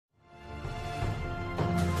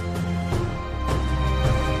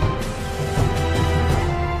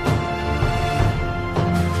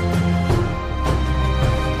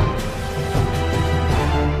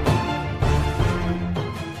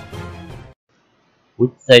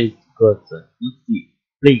which side person you see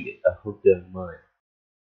playing a hotel mine.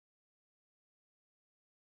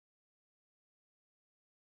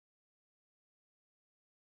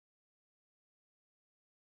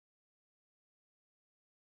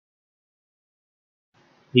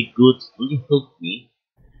 He could only help me.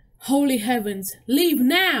 Holy heavens, leave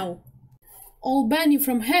now! I'll ban you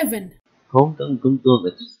from heaven. Calm down, I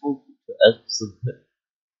just want to ask something.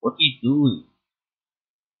 What are you doing?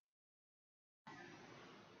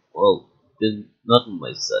 Well, then not on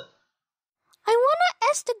my side. I wanna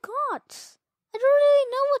ask the gods. I don't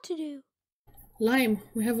really know what to do. Lime,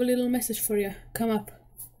 we have a little message for you. Come up.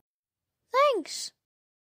 Thanks.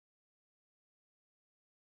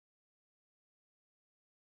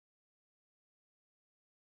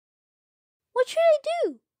 What should I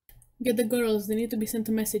do? Get the girls, they need to be sent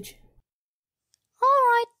a message.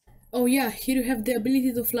 Alright. Oh yeah, here you have the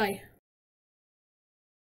ability to fly.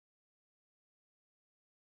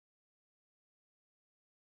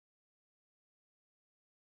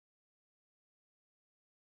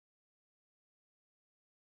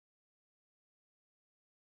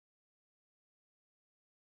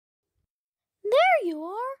 There you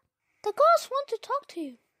are. The gods want to talk to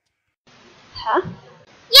you. Huh?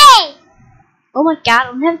 Yay! Oh my god, I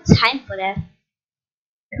don't have time for that.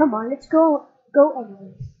 Come on, let's go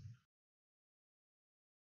anyways.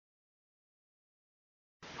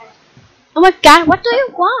 Oh my god, what do you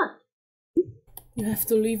want? You have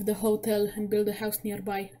to leave the hotel and build a house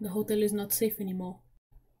nearby. The hotel is not safe anymore.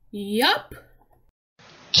 Yup!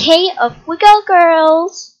 Okay, off we go,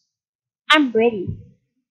 girls. I'm ready.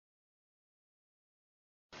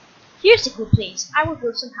 Here's a cool place. I will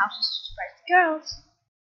build some houses to surprise the girls.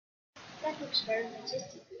 That looks very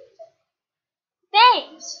majestic.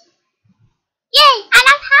 Thanks!